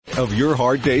of your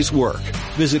hard day's work.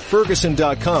 Visit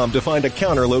Ferguson.com to find a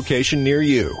counter location near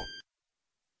you.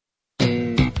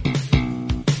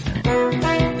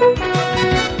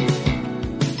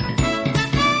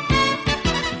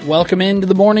 Welcome into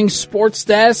the morning sports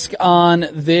desk on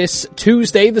this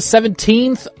Tuesday, the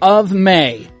 17th of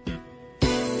May.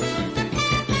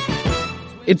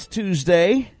 It's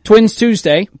Tuesday. Twins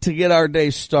Tuesday. To get our day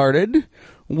started,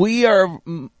 we have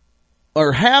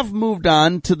moved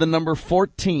on to the number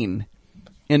 14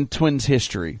 in Twins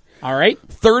history. All right.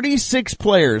 36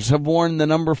 players have worn the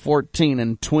number 14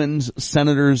 in Twins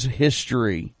Senators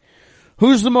history.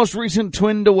 Who's the most recent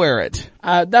Twin to wear it?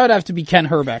 That would have to be Ken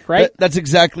Herbeck, right? That's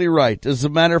exactly right. As a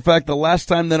matter of fact, the last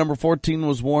time the number 14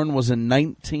 was worn was in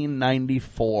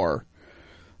 1994.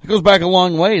 It goes back a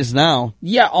long ways now.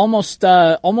 Yeah, almost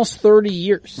 30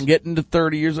 years. Getting to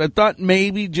 30 years. I thought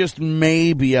maybe, just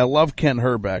maybe, I love Ken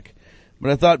Herbeck,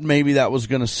 but I thought maybe that was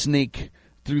going to sneak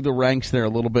through the ranks there a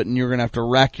little bit, and you're going to have to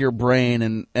rack your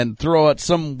brain and throw out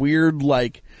some weird,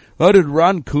 like, oh, did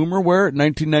Ron Coomer wear it in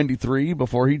 1993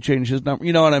 before he changed his number?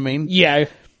 You know what I mean? Yeah.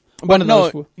 But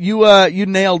no, you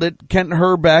nailed it. Kent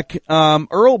Herbeck.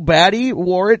 Earl Batty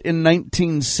wore it in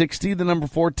 1960, the number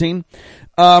 14.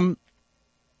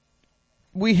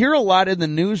 We hear a lot in the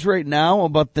news right now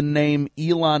about the name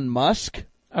Elon Musk.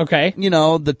 Okay. You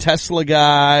know, the Tesla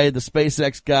guy, the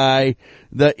SpaceX guy,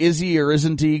 the is he or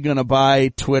isn't he going to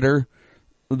buy Twitter?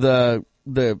 The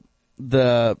I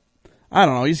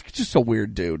don't know, he's just a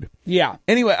weird dude. Yeah.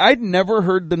 Anyway, I'd never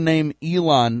heard the name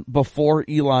Elon before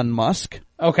Elon Musk.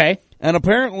 Okay. And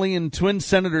apparently in Twin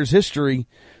Senators history,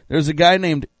 there's a guy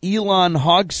named Elon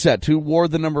Hogsett who wore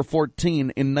the number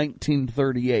 14 in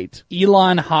 1938.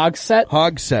 Elon Hogsett?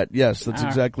 Hogsett, yes, that's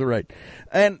exactly right.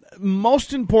 And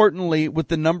most importantly, with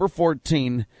the number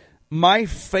 14, my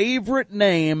favorite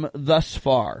name thus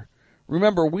far.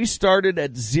 Remember, we started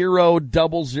at 000.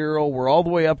 We're all the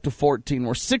way up to 14.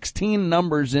 We're 16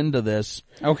 numbers into this.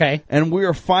 Okay. And we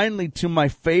are finally to my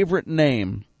favorite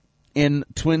name in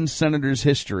Twin Senators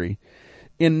history.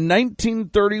 In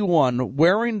 1931,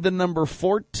 wearing the number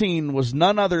 14 was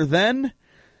none other than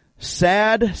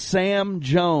Sad Sam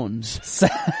Jones.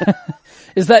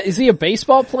 Is he a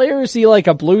baseball player or is he like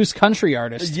a blues country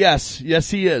artist? Yes,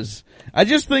 he is. I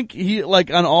just think he,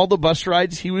 like, on all the bus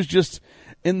rides, he was just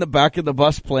in the back of the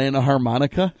bus playing a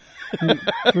harmonica.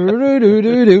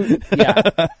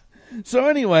 Yeah. So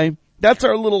anyway, that's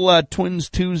our little Twins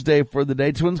Tuesday for the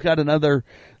day. Twins got another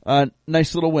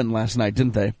nice little win last night,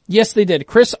 didn't they? Yes, they did.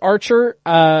 Chris Archer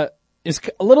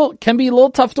can be a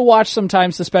little tough to watch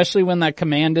sometimes, especially when that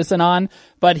command isn't on,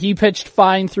 but he pitched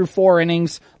fine through 4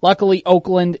 innings. Luckily,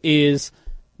 Oakland is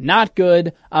not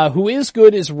good. Who is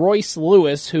good is Royce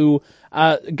Lewis, who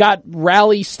got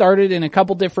rally started in a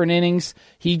couple different innings.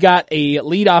 He got a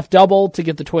leadoff double to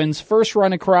get the Twins' first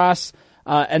run across,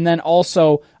 and then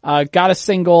also got a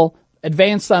single,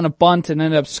 advanced on a bunt, and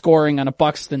ended up scoring on a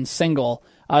Buxton single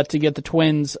to get the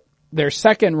Twins their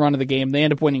second run of the game. They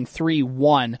end up winning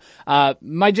 3-1.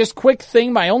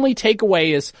 My only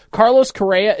takeaway is Carlos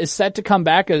Correa is set to come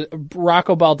back, as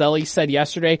Rocco Baldelli said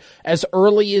yesterday, as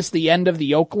early as the end of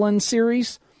the Oakland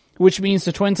series, which means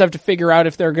the Twins have to figure out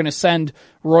if they're going to send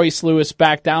Royce Lewis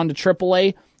back down to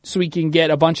AAA so he can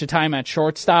get a bunch of time at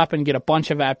shortstop and get a bunch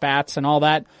of at-bats and all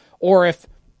that, or if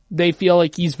they feel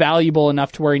like he's valuable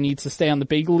enough to where he needs to stay on the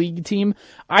big league team.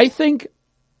 I think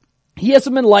he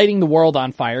hasn't been lighting the world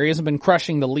on fire. He hasn't been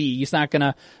crushing the league. He's not going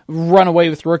to run away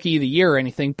with Rookie of the Year or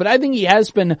anything, but I think he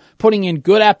has been putting in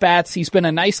good at-bats. He's been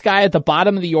a nice guy at the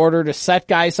bottom of the order to set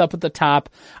guys up at the top.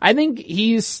 I think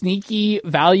he's sneaky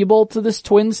valuable to this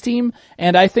Twins team,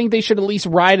 and I think they should at least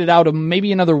ride it out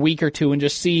maybe another week or two and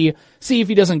just see if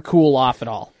he doesn't cool off at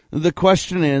all. The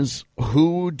question is,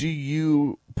 who do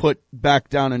you put back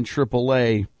down in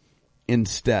AAA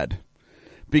instead?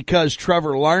 Because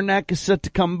Trevor Larnach is set to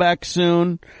come back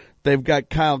soon. They've got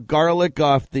Kyle Garlick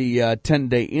off the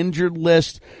 10-day injured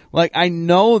list. Like, I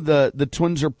know the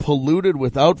Twins are polluted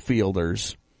with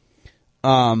outfielders.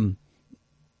 But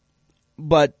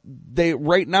they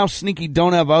right now sneaky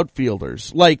don't have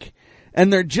outfielders. Like,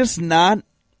 and they're just not,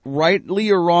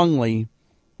 rightly or wrongly,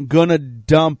 gonna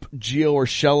dump Gio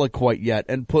Urshela quite yet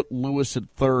and put Lewis at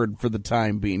third for the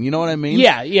time being. You know what I mean?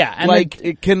 Yeah. And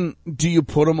like, do you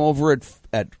put him over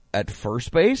at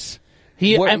first base?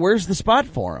 Where's the spot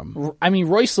for him? I mean,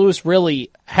 Royce Lewis really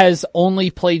has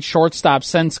only played shortstop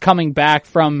since coming back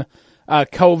from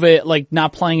COVID, like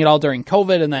not playing at all during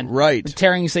COVID and then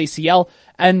tearing his ACL.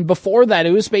 And before that,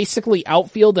 it was basically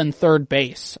outfield and third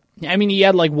base. I mean, he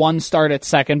had like one start at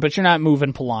second, but you're not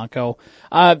moving Polanco.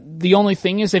 The only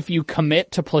thing is if you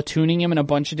commit to platooning him in a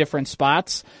bunch of different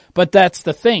spots, but that's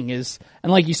the thing is,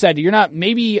 and like you said, you're not,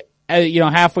 maybe,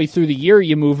 halfway through the year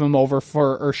you move him over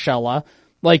for Urshela,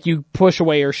 like you push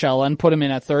away Urshela and put him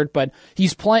in at third, but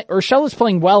Urshela's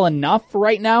playing well enough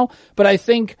right now, but I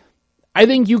think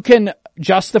you can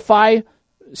justify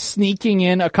sneaking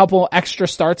in a couple extra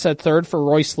starts at third for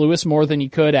Royce Lewis more than you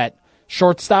could at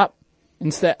shortstop.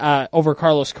 Instead, over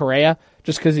Carlos Correa,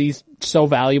 just because he's so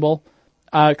valuable,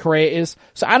 Correa is.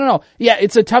 So I don't know. Yeah,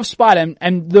 it's a tough spot, and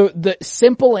the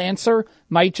simple answer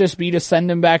might just be to send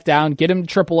him back down, get him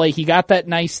to AAA. He got that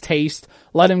nice taste.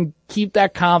 Let him keep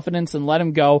that confidence and let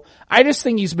him go. I just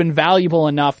think he's been valuable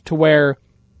enough to where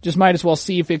just might as well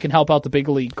see if it can help out the big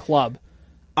league club.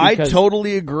 I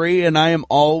totally agree, and I am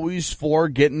always for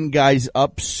getting guys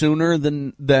up sooner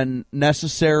than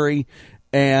necessary,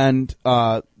 and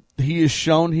he has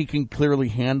shown he can clearly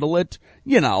handle it,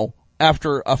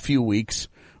 after a few weeks,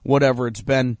 whatever it's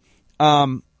been.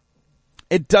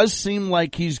 It does seem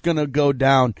like he's going to go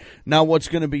down. Now, what's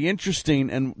going to be interesting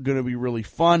and going to be really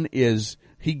fun is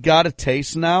he got a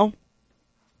taste now.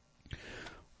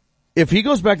 If he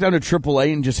goes back down to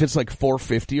AAA and just hits like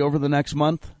 450 over the next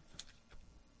month,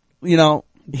 he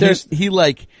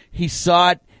saw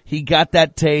it, he got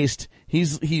that taste,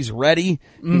 he's ready,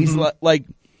 he's like,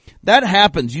 that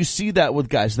happens. You see that with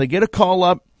guys. They get a call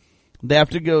up. They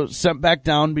have to go sent back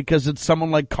down because it's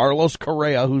someone like Carlos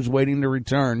Correa who's waiting to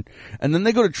return. And then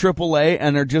they go to AAA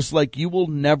and they're just like, you will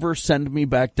never send me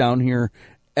back down here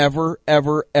ever,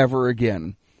 ever, ever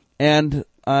again. And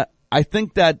I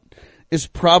think that is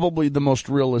probably the most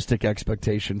realistic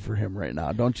expectation for him right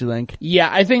now, don't you think? Yeah,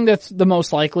 I think that's the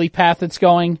most likely path it's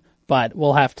going. But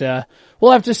we'll have to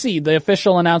see. The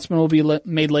official announcement will be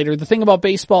made later. The thing about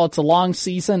baseball, it's a long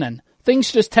season, and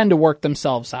things just tend to work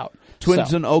themselves out.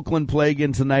 Twins in Oakland play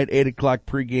again tonight, 8 o'clock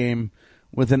pregame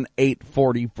with an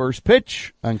 8:40 first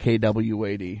pitch on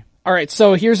KWAD. All right,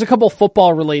 so here's a couple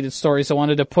football-related stories I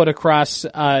wanted to put across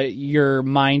your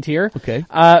mind here. Okay.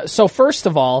 So first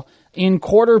of all, in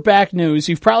quarterback news,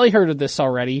 you've probably heard of this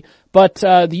already, but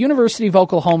the University of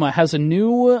Oklahoma has a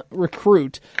new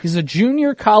recruit. He's a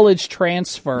junior college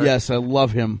transfer. Yes, I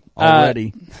love him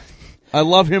already. I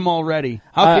love him already.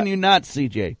 How can you not,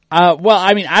 CJ? Well,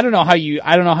 I mean, I don't know how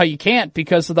you can't,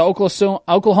 because the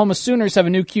Oklahoma Sooners have a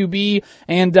new QB,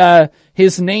 and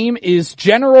his name is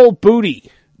General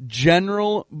Booty.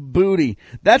 General Booty.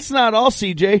 That's not all,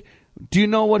 CJ. Do you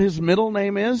know what his middle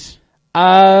name is?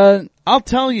 I'll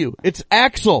tell you. It's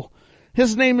Axel.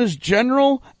 His name is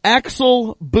General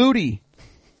Axel Booty.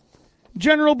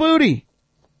 General Booty.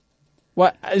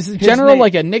 What is it, General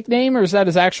like a nickname, or is that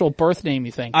his actual birth name,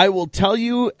 you think? I will tell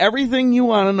you everything you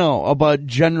want to know about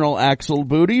General Axel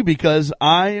Booty because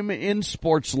I'm in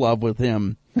sports love with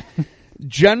him.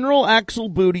 General Axel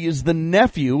Booty is the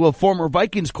nephew of former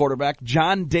Vikings quarterback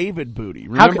John David Booty.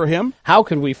 Remember him? How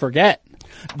could we forget?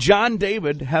 John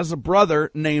David has a brother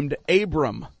named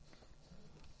Abram.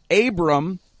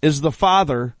 Abram is the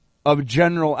father of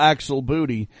General Axel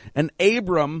Booty, and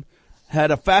Abram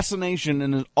had a fascination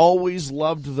and has always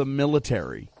loved the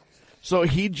military. So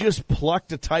he just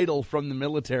plucked a title from the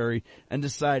military and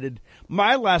decided,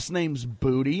 my last name's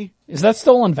Booty. Is that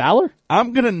stolen valor?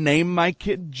 I'm going to name my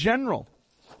kid General.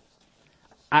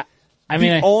 I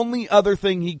mean, the only other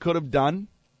thing he could have done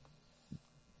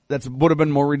that would have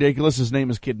been more ridiculous, his name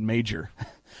is Kid Major.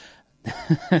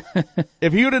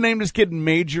 If he would have named his kid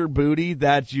Major Booty,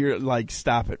 you're like,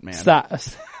 stop it, man. Stop.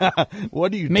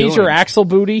 What are you doing? Major Axel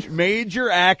Booty? Major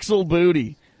Axel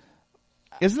Booty.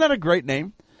 Isn't that a great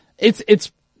name? It's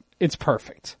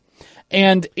perfect.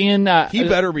 And he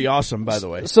better be awesome, by the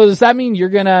way. So does that mean you're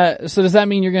gonna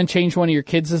change one of your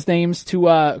kids' names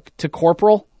to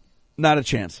Corporal? Not a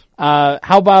chance. How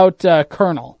about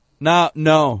Colonel?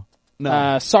 No.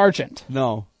 Sergeant?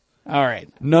 No. All right.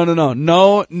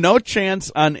 No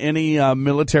chance on any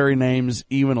military names,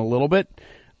 even a little bit.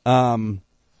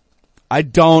 I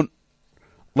don't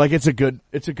like. It's a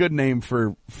good name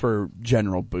for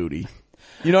General Booty.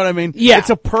 You know what I mean? Yeah. It's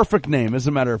a perfect name, as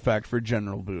a matter of fact, for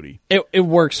General Booty. It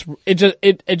works. It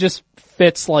just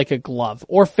fits like a glove,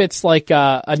 or fits like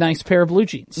a nice pair of blue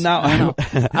jeans. Now,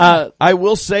 I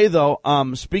will say though,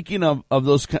 speaking of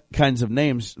those kinds of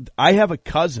names, I have a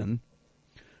cousin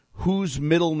whose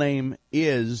middle name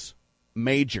is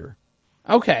Major.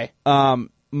 Okay.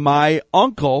 My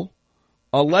uncle,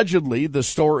 allegedly, the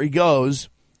story goes,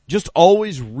 just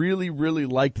always really, really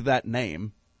liked that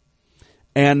name.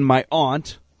 And my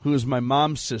aunt, who is my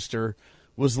mom's sister,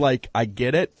 was like, I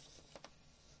get it.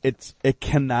 it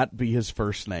cannot be his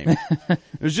first name. It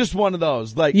was just one of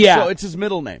those. Like, yeah. So it's his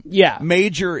middle name. Yeah.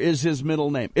 Major is his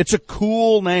middle name. It's a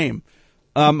cool name.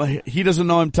 He doesn't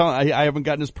know I'm telling. I haven't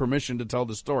gotten his permission to tell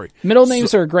the story. Middle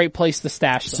names are a great place to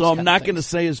stash those. So I'm not going to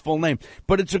say his full name,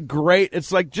 but it's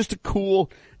it's like just a cool.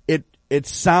 It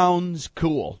sounds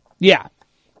cool. Yeah.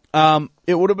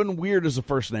 It would have been weird as a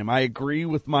first name. I agree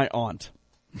with my aunt.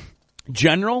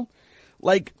 General,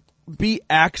 like be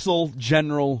Axel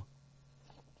General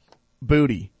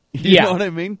Booty. You know what I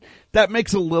mean? That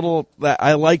makes a little.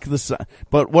 I like the,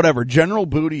 but whatever. General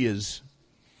Booty is.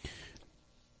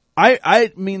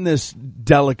 I mean this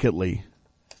delicately.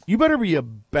 You better be a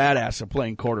badass at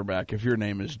playing quarterback if your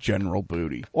name is General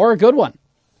Booty. Or a good one.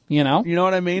 You know? You know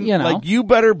what I mean? You know. Like, you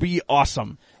better be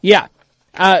awesome. Yeah.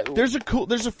 There's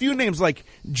a few names like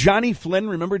Johnny Flynn.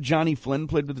 Remember Johnny Flynn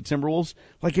played with the Timberwolves?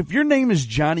 Like, if your name is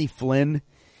Johnny Flynn,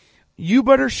 you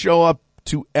better show up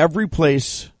to every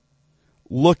place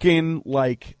looking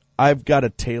like I've got a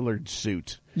tailored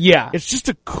suit. Yeah. It's just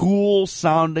a cool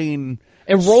sounding,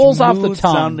 it rolls off the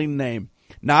tongue. Sounding name.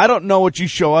 Now, I don't know what you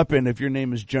show up in if your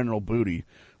name is General Booty.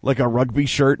 Like a rugby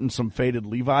shirt and some faded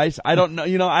Levi's. I don't know.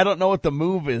 I don't know what the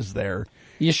move is there.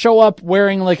 You show up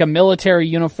wearing like a military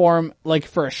uniform, like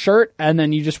for a shirt, and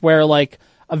then you just wear like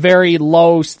a very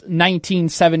low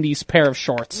 1970s pair of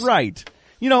shorts. Right.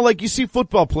 Like you see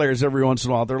football players every once in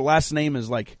a while. Their last name is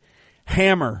like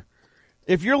Hammer.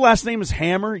 If your last name is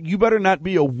Hammer, you better not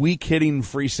be a weak-hitting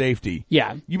free safety.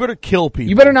 Yeah. You better kill people.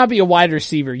 You better not be a wide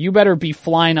receiver. You better be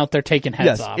flying out there taking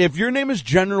heads off. If your name is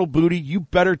General Booty, you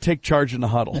better take charge in the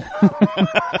huddle.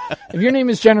 If your name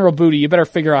is General Booty, you better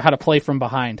figure out how to play from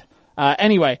behind.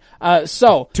 Anyway,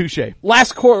 so. Touche.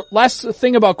 Last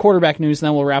thing about quarterback news, and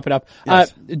then we'll wrap it up.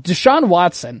 Yes. Deshaun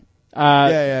Watson.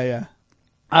 Yeah.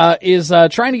 Is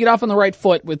trying to get off on the right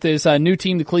foot with his new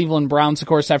team, the Cleveland Browns, of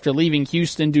course, after leaving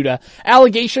Houston due to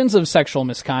allegations of sexual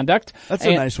misconduct. That's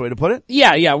a nice way to put it.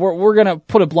 Yeah. We're gonna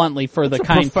put it bluntly for the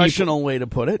kind people. Professional way to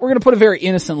put it. We're gonna put it very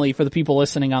innocently for the people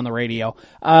listening on the radio.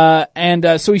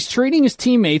 So he's treating his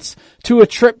teammates to a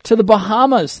trip to the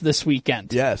Bahamas this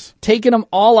weekend. Yes. Taking them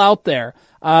all out there.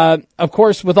 Of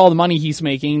course, with all the money he's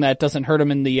making, that doesn't hurt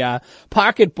him in the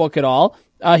pocketbook at all.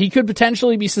 He could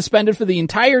potentially be suspended for the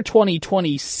entire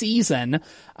 2020 season.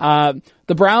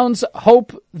 The Browns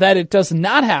hope that it does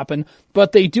not happen,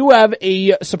 but they do have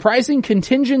a surprising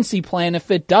contingency plan if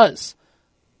it does.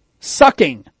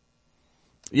 Sucking.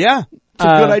 Yeah, it's a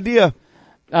good idea.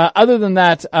 Other than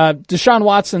that, Deshaun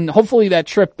Watson, hopefully that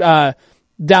trip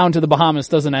down to the Bahamas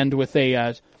doesn't end with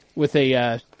a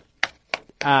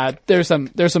there's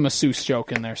a masseuse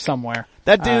joke in there somewhere.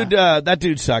 That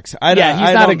dude sucks. He's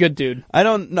not a good dude. I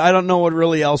don't know what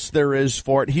really else there is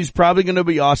for it. He's probably going to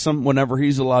be awesome whenever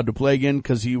he's allowed to play again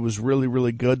because he was really,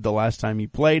 really good the last time he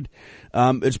played.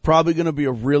 It's probably going to be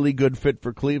a really good fit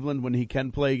for Cleveland when he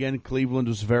can play again. Cleveland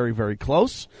was very, very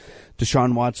close.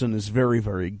 Deshaun Watson is very,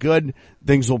 very good.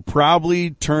 Things will probably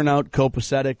turn out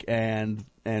copacetic and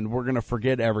we're going to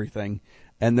forget everything.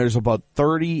 And there's about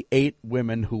 38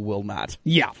 women who will not.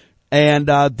 Yeah. And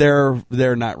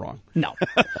they're not wrong. No.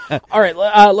 All right,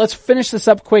 let's finish this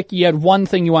up quick. You had one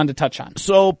thing you wanted to touch on.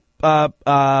 So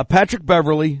Patrick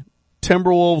Beverly,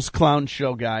 Timberwolves clown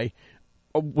show guy,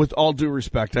 with all due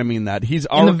respect, I mean that. He's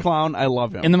our clown. I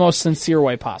love him. In the most sincere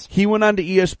way possible. He went on to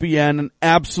ESPN and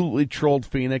absolutely trolled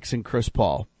Phoenix and Chris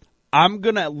Paul. I'm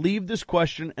going to leave this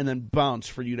question and then bounce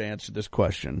for you to answer this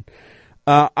question.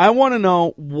 I want to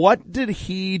know, what did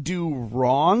he do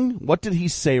wrong? What did he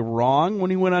say wrong when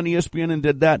he went on ESPN and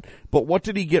did that? But what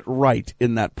did he get right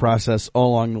in that process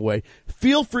all along the way?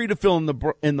 Feel free to fill in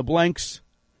the blanks.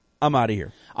 I'm out of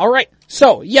here. All right.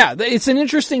 So, yeah, it's an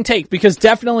interesting take because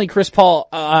definitely Chris Paul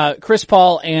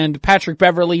and Patrick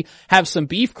Beverly have some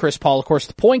beef. Chris Paul, of course,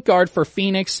 the point guard for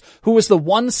Phoenix, who was the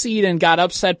 1 seed and got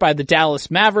upset by the Dallas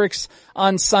Mavericks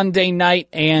on Sunday night.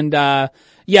 And,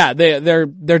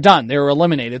 they're done. They were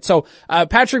eliminated. So,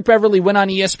 Patrick Beverly went on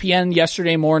ESPN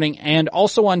yesterday morning and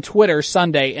also on Twitter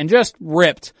Sunday and just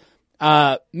ripped,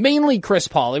 mainly Chris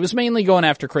Paul. It was mainly going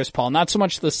after Chris Paul, not so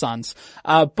much the Suns.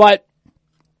 But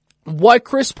what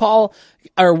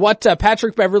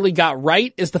Patrick Beverly got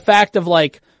right is the fact of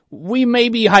we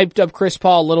maybe hyped up Chris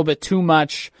Paul a little bit too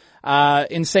much.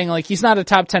 in saying like he's not a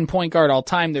top 10 point guard all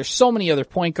time. There's so many other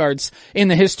point guards in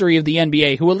the history of the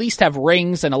NBA who at least have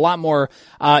rings and a lot more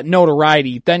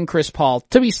notoriety than Chris Paul.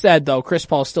 To be said though, Chris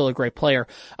Paul is still a great player.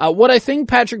 What I think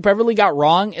Patrick Beverly got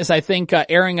wrong is I think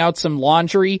airing out some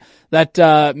laundry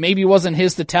that maybe wasn't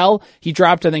his to tell. He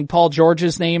dropped, I think, Paul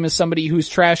George's name as somebody who's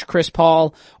trashed Chris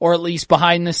Paul, or at least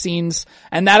behind the scenes.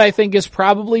 And that, I think, is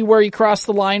probably where he crossed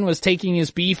the line, was taking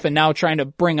his beef and now trying to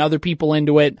bring other people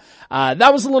into it.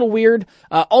 That was a little weird.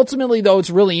 Ultimately, though, it's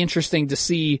really interesting to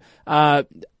see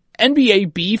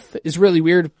NBA beef is really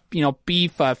weird. You know,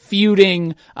 beef,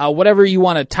 feuding, whatever you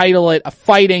want to title it,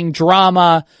 fighting,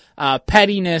 drama,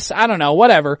 pettiness, I don't know,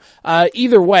 whatever.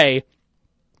 Either way,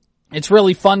 it's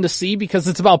really fun to see because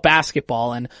it's about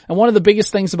basketball. And one of the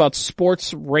biggest things about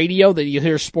sports radio that you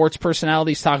hear sports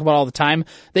personalities talk about all the time,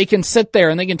 they can sit there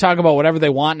and they can talk about whatever they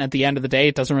want. And at the end of the day,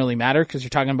 it doesn't really matter because you're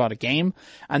talking about a game.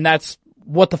 And that's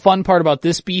what the fun part about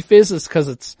this beef is because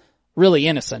it's really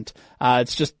innocent.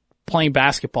 It's just playing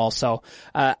basketball. So,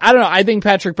 I don't know. I think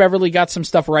Patrick Beverly got some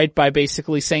stuff right by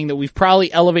basically saying that we've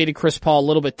probably elevated Chris Paul a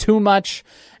little bit too much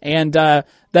and,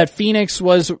 that Phoenix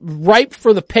was ripe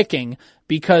for the picking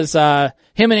because, him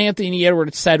and Anthony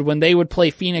Edwards said when they would play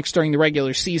Phoenix during the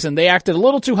regular season, they acted a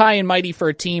little too high and mighty for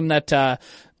a team that,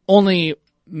 only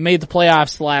made the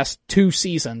playoffs the last 2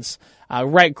 seasons.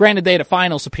 Right, granted they had a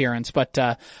finals appearance, but,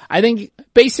 I think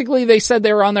basically they said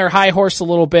they were on their high horse a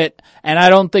little bit, and I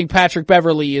don't think Patrick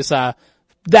Beverly is,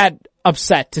 that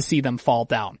upset to see them fall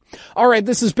down. Alright,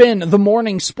 this has been the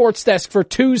Morning Sports Desk for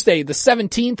Tuesday, the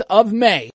 17th of May.